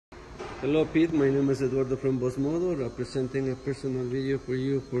Hello Pete, my name is Eduardo from Boss Moto, representing a personal video for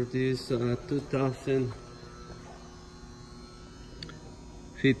you for this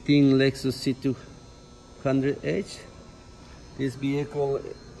 2015 Lexus CT200H. This vehicle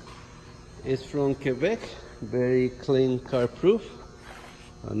is from Quebec, very clean, car proof,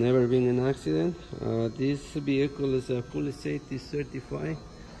 never been in an accident. This vehicle is fully safety certified,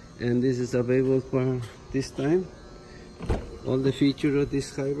 and this is available for this time. All the features of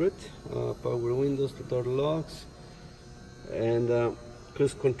this hybrid, power windows, door locks, and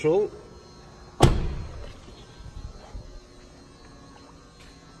cruise control.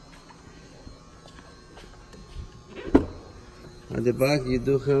 At the back you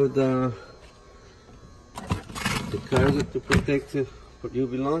do have the cargo to protect what you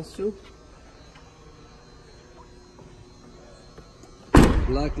belongs to.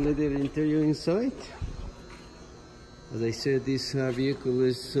 Black leather interior inside. As I said, this vehicle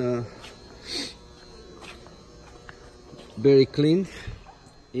is very clean,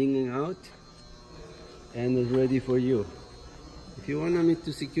 in and out, and is ready for you. If you want me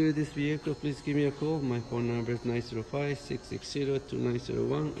to secure this vehicle, please give me a call. My phone number is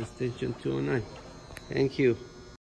 905-660-2901, extension 209. Thank you.